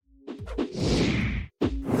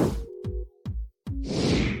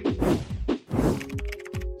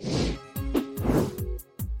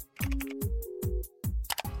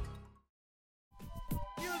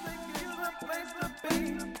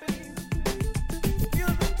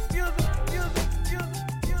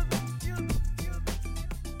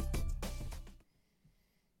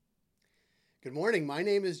Good morning. My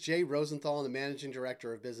name is Jay Rosenthal. I'm the Managing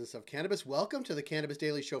Director of Business of Cannabis. Welcome to the Cannabis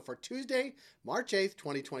Daily Show for Tuesday, March 8th,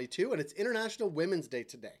 2022, and it's International Women's Day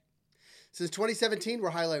today. Since 2017, we're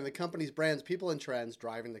highlighting the companies, brands, people, and trends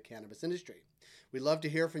driving the cannabis industry. We'd love to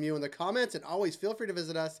hear from you in the comments, and always feel free to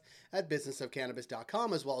visit us at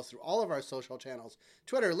businessofcannabis.com, as well as through all of our social channels,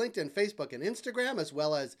 Twitter, LinkedIn, Facebook, and Instagram, as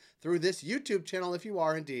well as through this YouTube channel if you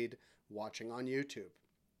are indeed watching on YouTube.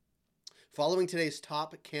 Following today's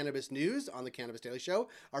top cannabis news on the Cannabis Daily Show,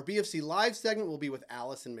 our BFC Live segment will be with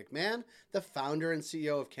Allison McMahon, the founder and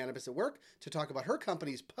CEO of Cannabis at Work, to talk about her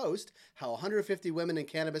company's post, How 150 Women in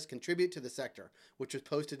Cannabis Contribute to the Sector, which was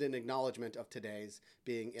posted in acknowledgement of today's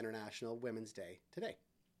being International Women's Day today.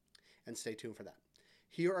 And stay tuned for that.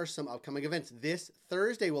 Here are some upcoming events. This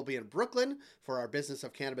Thursday, we'll be in Brooklyn for our Business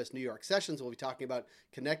of Cannabis New York sessions. We'll be talking about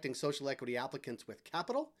connecting social equity applicants with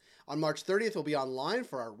capital. On March 30th, we'll be online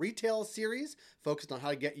for our retail series, focused on how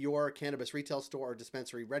to get your cannabis retail store or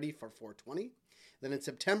dispensary ready for 420. Then in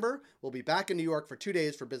September, we'll be back in New York for 2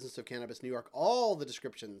 days for Business of Cannabis New York. All the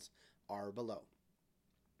descriptions are below.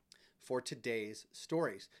 For today's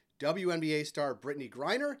stories, WNBA star Brittney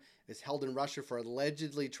Griner is held in Russia for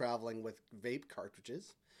allegedly traveling with vape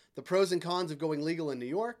cartridges. The pros and cons of going legal in New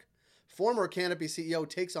York. Former Canopy CEO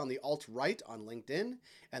takes on the alt-right on LinkedIn,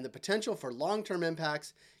 and the potential for long-term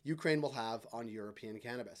impacts Ukraine will have on European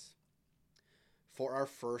cannabis. For our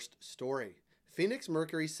first story, Phoenix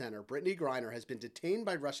Mercury Center, Brittney Griner has been detained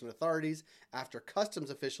by Russian authorities after customs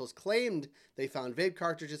officials claimed they found vape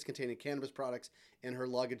cartridges containing cannabis products in her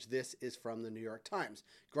luggage. This is from the New York Times.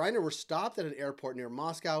 Griner was stopped at an airport near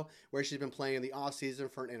Moscow, where she's been playing in the off-season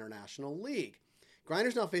for an international league.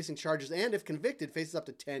 Griner's now facing charges and, if convicted, faces up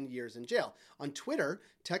to 10 years in jail. On Twitter,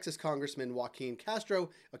 Texas Congressman Joaquin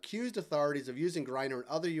Castro accused authorities of using Griner and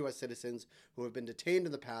other U.S. citizens who have been detained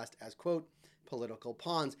in the past as, quote, political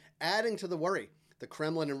pawns, adding to the worry. The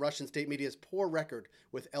Kremlin and Russian state media's poor record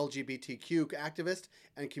with LGBTQ activists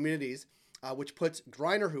and communities, which puts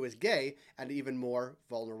Griner, who is gay, at an even more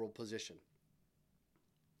vulnerable position.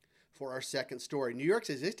 For our second story, New York's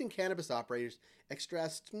existing cannabis operators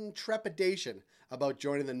expressed trepidation about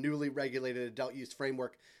joining the newly regulated adult use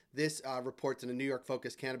framework. This reports in a New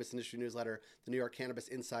York-focused cannabis industry newsletter, the New York Cannabis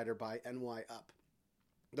Insider by NY Up.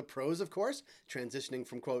 The pros, of course, transitioning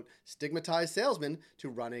from, quote, stigmatized salesman to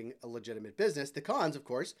running a legitimate business. The cons, of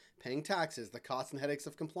course, paying taxes, the costs and headaches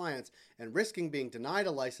of compliance, and risking being denied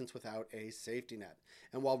a license without a safety net.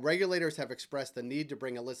 And while regulators have expressed the need to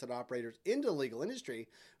bring illicit operators into the legal industry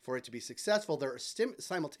for it to be successful, they're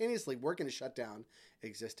simultaneously working to shut down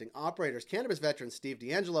existing operators. Cannabis veteran Steve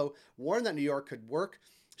D'Angelo warned that New York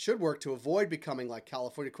should work to avoid becoming like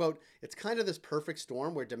California. Quote, it's kind of this perfect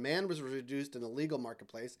storm where demand was reduced in the legal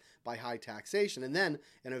marketplace by high taxation, and then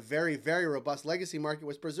in a very, very robust legacy market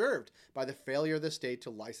was preserved by the failure of the state to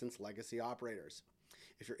license legacy operators.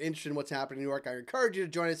 If you're interested in what's happening in New York, I encourage you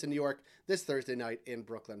to join us in New York this Thursday night in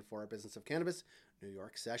Brooklyn for our Business of Cannabis New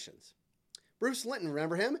York sessions. Bruce Linton,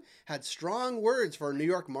 remember him, had strong words for a New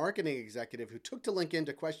York marketing executive who took to LinkedIn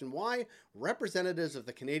to question why representatives of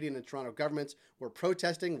the Canadian and Toronto governments were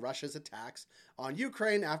protesting Russia's attacks on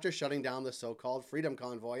Ukraine after shutting down the so-called Freedom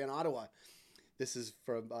Convoy in Ottawa. This is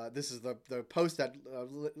from the post that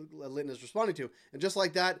Linton is responding to. And just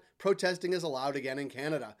like that, protesting is allowed again in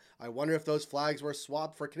Canada. I wonder if those flags were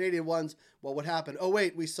swapped for Canadian ones. What would happen? Oh,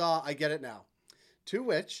 wait, we saw. I get it now. To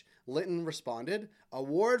which Linton responded,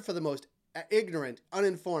 award for the most ignorant,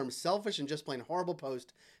 uninformed, selfish, and just plain horrible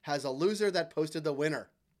post has a loser that posted the winner.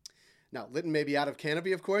 Now, Linton may be out of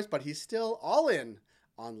Canopy, of course, but he's still all in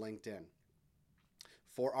on LinkedIn.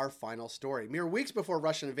 For our final story, mere weeks before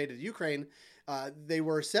Russia invaded Ukraine, they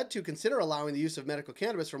were set to consider allowing the use of medical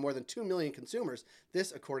cannabis for more than 2 million consumers.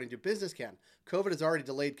 This, according to BusinessCan. COVID has already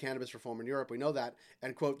delayed cannabis reform in Europe. We know that.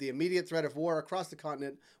 And, quote, the immediate threat of war across the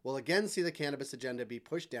continent will again see the cannabis agenda be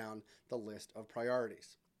pushed down the list of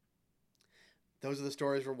priorities. Those are the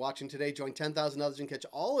stories we're watching today. Join 10,000 others and catch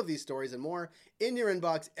all of these stories and more in your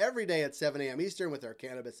inbox every day at 7 a.m. Eastern with our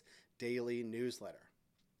Cannabis Daily newsletter.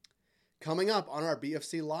 Coming up on our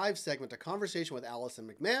BFC Live segment, a conversation with Allison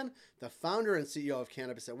McMahon, the founder and CEO of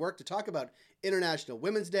Cannabis at Work, to talk about International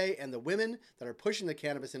Women's Day and the women that are pushing the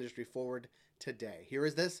cannabis industry forward today. Here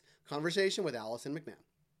is this conversation with Allison McMahon.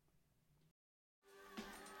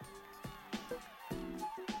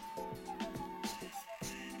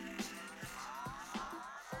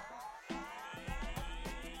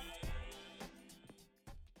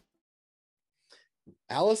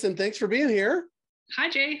 Allison, thanks for being here. Hi,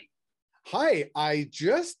 Jay. Hi, I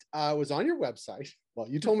just was on your website. Well,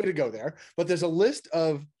 you told me to go there, but there's a list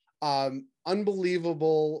of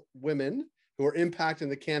unbelievable women who are impacting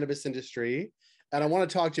the cannabis industry. And I want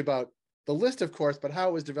to talk to you about the list, of course, but how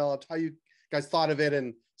it was developed, how you guys thought of it,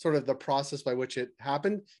 and sort of the process by which it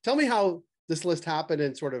happened. Tell me how this list happened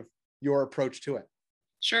and sort of your approach to it.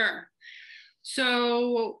 Sure.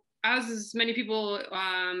 So, as many people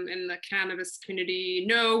in the cannabis community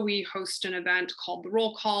know, we host an event called the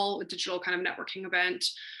Roll Call, a digital kind of networking event.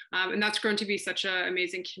 And that's grown to be such an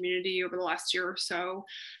amazing community over the last year or so.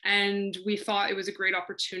 And we thought it was a great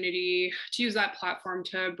opportunity to use that platform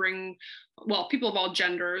to bring, well, people of all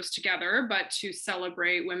genders together, but to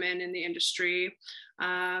celebrate women in the industry.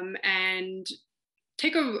 And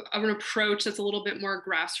take an approach that's a little bit more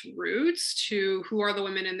grassroots to who are the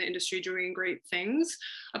women in the industry doing great things,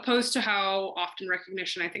 opposed to how often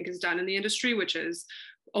recognition I think is done in the industry, which is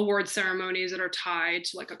award ceremonies that are tied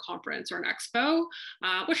to like a conference or an expo,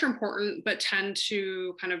 which are important, but tend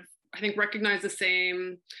to kind of, I think, recognize the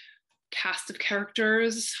same cast of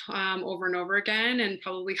characters over and over again, and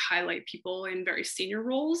probably highlight people in very senior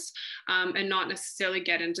roles, and not necessarily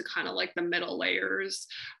get into kind of like the middle layers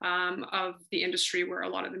of the industry where a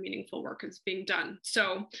lot of the meaningful work is being done.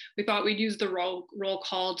 So we thought we'd use the roll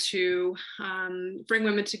call to bring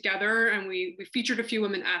women together, and we featured a few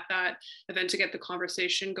women at that event to get the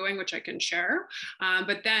conversation going, which I can share,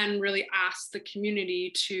 but then really ask the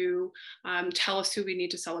community to tell us who we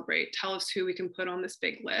need to celebrate, tell us who we can put on this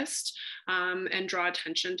big list, and draw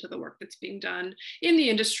attention to the work that's being done in the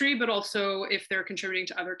industry, but also if they're contributing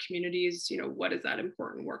to other communities, what does that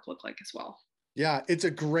important work look like as well? Yeah, it's a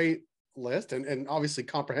great list, and obviously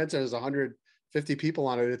comprehensive. There's 150 people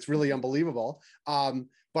on it. It's really unbelievable.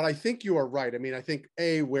 But I think you are right. I mean, I think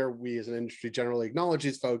where we as an industry generally acknowledge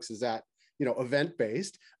these folks is that event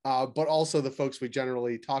based, but also the folks we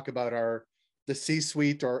generally talk about are the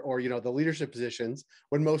C-suite or the leadership positions,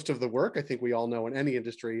 when most of the work, I think we all know in any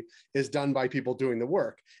industry, is done by people doing the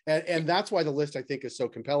work. And that's why the list, I think, is so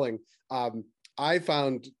compelling. I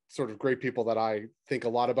found sort of great people that I think a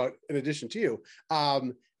lot about, in addition to you,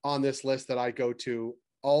 on this list that I go to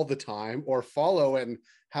all the time or follow and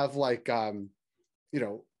have like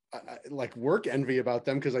work envy about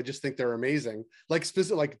them, because I just think they're amazing. Like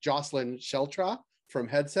like Jocelyn Sheltra from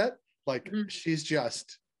Headset, like she's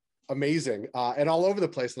just amazing and all over the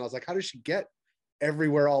place. And I was like, how does she get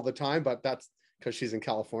everywhere all the time? But that's because she's in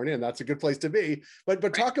California, and that's a good place to be. But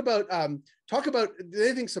right. talk about did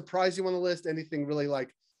anything surprise you on the list? Anything really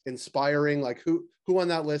like inspiring? Like who on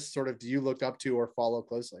that list sort of do you look up to or follow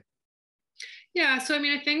closely? Yeah, so I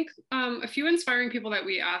mean, I think a few inspiring people that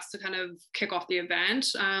we asked to kind of kick off the event.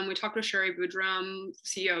 We talked with Sherry Boudram,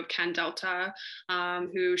 CEO of CanDelta,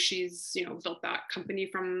 who she's built that company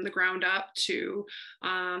from the ground up to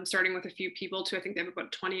starting with a few people to I think they have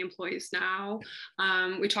about 20 employees now.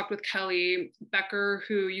 We talked with Kelly Becker,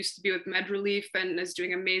 who used to be with MedRelief and is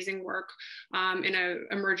doing amazing work in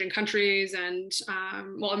emerging countries and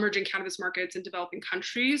emerging cannabis markets in developing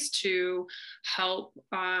countries to help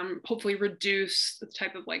hopefully reduce the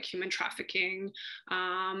type of like human trafficking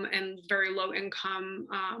and very low income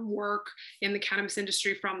work in the cannabis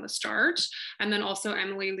industry from the start. And then also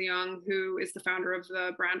Emily Leung, who is the founder of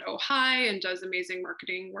the brand Oh Hi and does amazing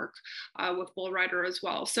marketing work with Bull Rider as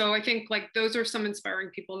well. So I think like those are some inspiring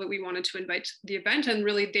people that we wanted to invite to the event, and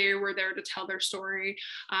really they were there to tell their story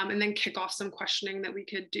and then kick off some questioning that we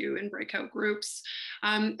could do in breakout groups.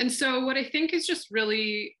 And so what I think is just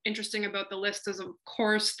really interesting about the list is, of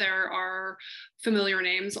course, there are familiar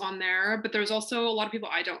names on there, but there's also a lot of people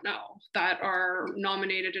I don't know that are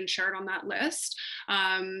nominated and shared on that list,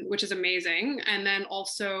 which is amazing. And then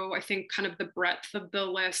also I think kind of the breadth of the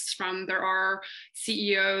list, from there are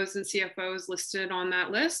CEOs and CFOs listed on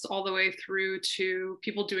that list all the way through to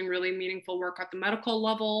people doing really meaningful work at the medical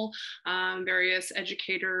level, various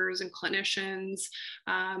educators and clinicians,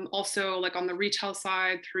 also like on the retail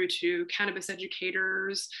side through to cannabis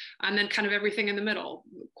educators, and then kind of everything in the middle,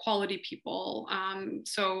 quality people.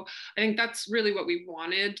 So I think that's really what we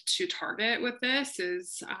wanted to target with this,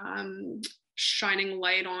 is shining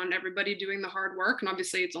light on everybody doing the hard work. And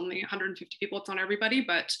obviously it's only 150 people, it's not everybody,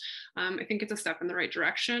 but I think it's a step in the right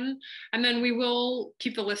direction. And then we will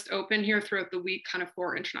keep the list open here throughout the week, kind of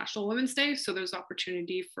for International Women's Day. So there's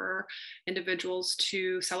opportunity for individuals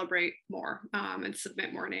to celebrate more and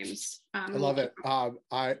submit more names. I love it.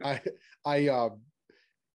 I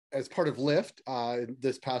as part of Lift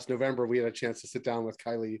this past November, we had a chance to sit down with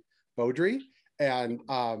Kylie Beaudry, and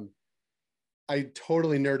I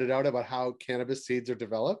totally nerded out about how cannabis seeds are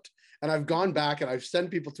developed. And I've gone back and I've sent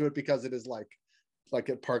people to it because it is like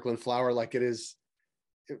at Parkland Flower, like it is,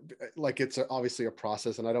 like it's obviously a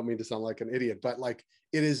process, and I don't mean to sound like an idiot, but like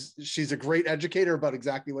it is, she's a great educator about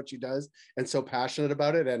exactly what she does and so passionate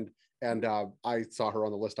about it. And And I saw her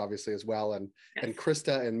on the list, obviously, as well. And Yes. and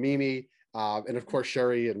Krista and Mimi, and of course,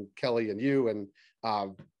 Sherry and Kelly and you. And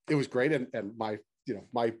it was great. And my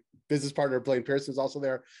business partner, Blaine Pearson, is also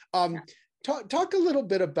there. Talk a little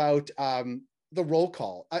bit about the roll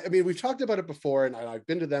call. I mean, we've talked about it before, and I've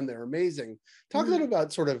been to them. They're amazing. Talk a little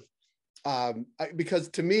about sort of, because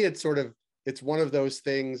to me, it's one of those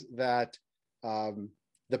things that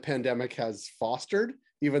the pandemic has fostered,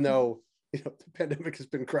 even though the pandemic has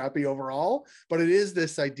been crappy overall. But it is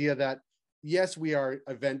this idea that, yes, we are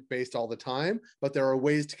event-based all the time, but there are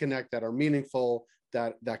ways to connect that are meaningful,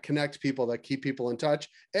 that connect people, that keep people in touch,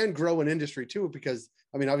 and grow an industry too, because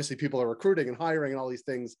I mean, obviously people are recruiting and hiring and all these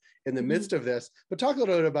things in the midst of this. But talk a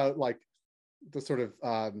little bit about like the sort of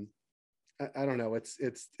I don't know, it's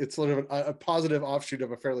sort of a positive offshoot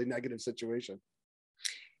of a fairly negative situation.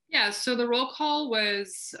 Yeah, so the roll call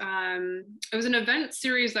was it was an event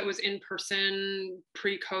series that was in person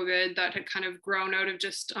pre-COVID that had kind of grown out of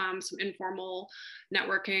just some informal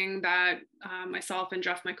networking that myself and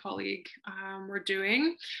Jeff, my colleague, were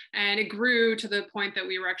doing. And it grew to the point that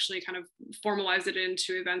we were actually kind of formalized it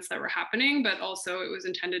into events that were happening, but also it was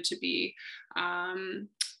intended to be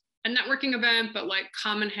a networking event, but like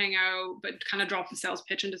come and hang out, but kind of drop the sales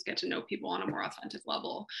pitch and just get to know people on a more authentic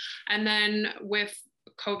level. And then with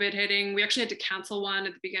COVID hitting, we actually had to cancel one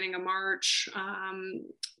at the beginning of March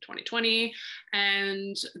 2020,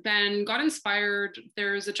 and then got inspired.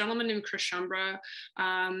 There's a gentleman named Chris Shambra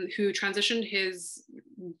who transitioned his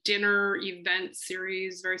dinner event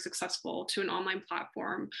series, very successful, to an online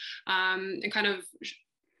platform, and kind of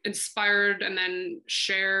inspired and then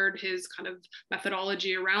shared his kind of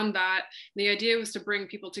methodology around that. And the idea was to bring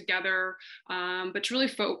people together, but to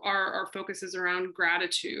really our focus is around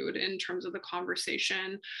gratitude in terms of the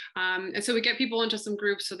conversation. And so we get people into some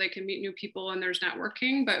groups so they can meet new people and there's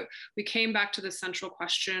networking, but we came back to the central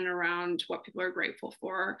question around what people are grateful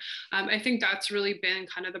for. I think that's really been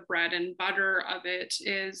kind of the bread and butter of it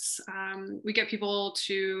is we get people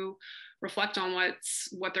to reflect on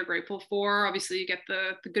what they're grateful for. Obviously, you get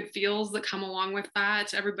the good feels that come along with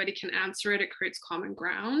that. Everybody can answer it. It creates common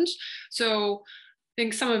ground. So I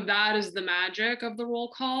think some of that is the magic of the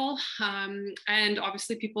roll call. And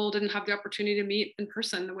obviously people didn't have the opportunity to meet in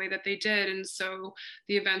person the way that they did. And so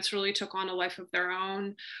the events really took on a life of their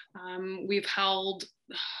own. We've held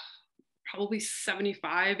probably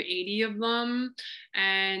 75, 80 of them,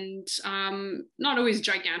 and not always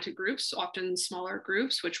gigantic groups, often smaller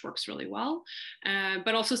groups, which works really well,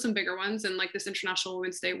 but also some bigger ones. And like this International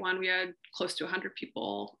Women's Day one, we had close to 100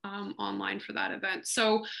 people online for that event.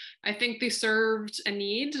 So I think they served a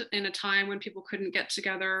need in a time when people couldn't get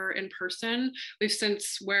together in person. We've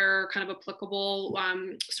since, where kind of applicable,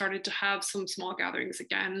 started to have some small gatherings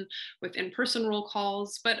again with in-person roll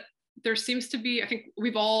calls, but there seems to be, I think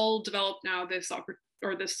we've all developed now this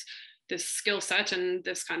skill set and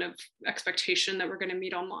this kind of expectation that we're going to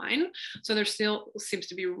meet online. So there still seems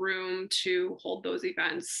to be room to hold those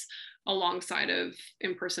events alongside of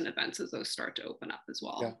in-person events as those start to open up as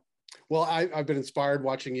well. Yeah. Well, I've been inspired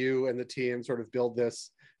watching you and the team sort of build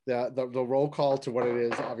the roll call to what it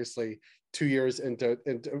is, obviously 2 years into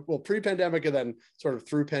well, pre-pandemic and then sort of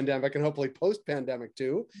through pandemic and hopefully post-pandemic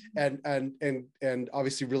too. And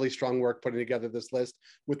obviously really strong work putting together this list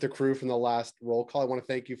with the crew from the last roll call. I want to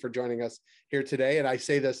thank you for joining us here today. And I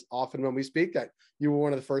say this often when we speak, that you were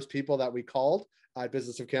one of the first people that we called at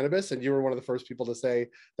Business of Cannabis, and you were one of the first people to say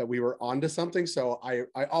that we were onto something. So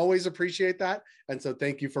I always appreciate that. And so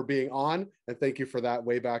thank you for being on, and thank you for that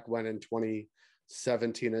way back when in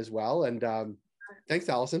 2017 as well. And thanks,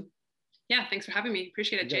 Allison. Yeah, thanks for having me.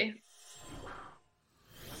 Appreciate it, Jay.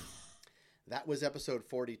 That was episode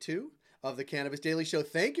 42 of the Cannabis Daily Show.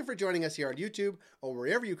 Thank you for joining us here on YouTube or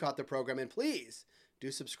wherever you caught the program. And please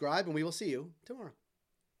do subscribe, and we will see you tomorrow.